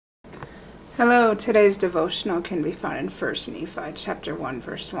Hello, today's devotional can be found in 1 Nephi chapter 1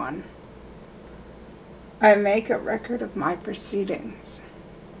 verse 1. I make a record of my proceedings.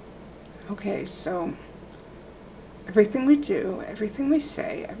 Okay, so everything we do, everything we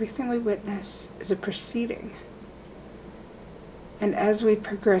say, everything we witness is a proceeding. And as we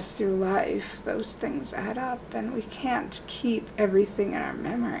progress through life, those things add up, and we can't keep everything in our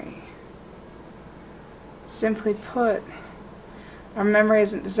memory. Simply put, our memory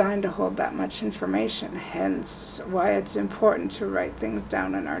isn't designed to hold that much information, hence why it's important to write things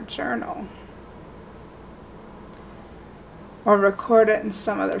down in our journal or record it in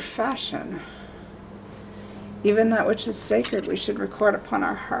some other fashion. Even that which is sacred we should record upon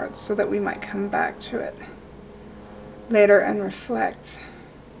our hearts so that we might come back to it later and reflect.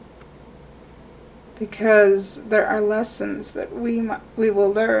 Because there are lessons that we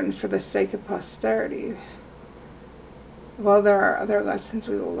will learn for the sake of posterity, while there are other lessons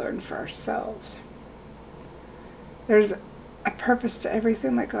we will learn for ourselves. There's a purpose to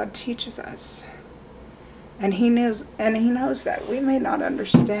everything that God teaches us. And He knows that we may not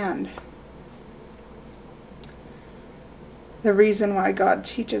understand the reason why God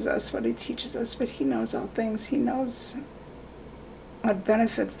teaches us what He teaches us, but He knows all things. He knows what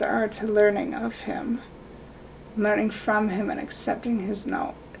benefits there are to learning of Him, learning from Him, and accepting His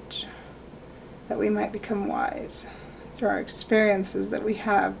knowledge, that we might become wise through our experiences that we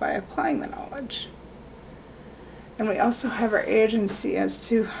have by applying the knowledge. And we also have our agency as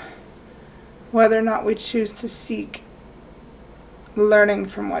to whether or not we choose to seek learning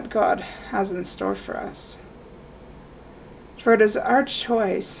from what God has in store for us. For it is our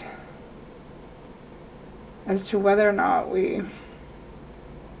choice as to whether or not we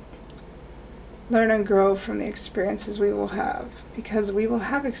learn and grow from the experiences we will have. Because we will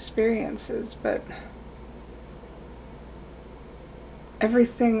have experiences, but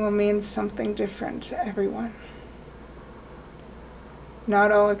everything will mean something different to everyone.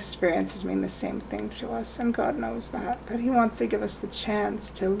 Not all experiences mean the same thing to us, and God knows that, but He wants to give us the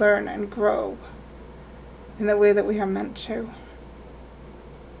chance to learn and grow in the way that we are meant to.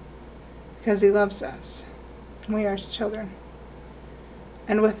 Because He loves us, and we are His children.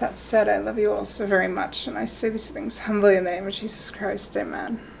 And with that said, I love you all so very much, and I say these things humbly in the name of Jesus Christ.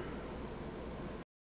 Amen.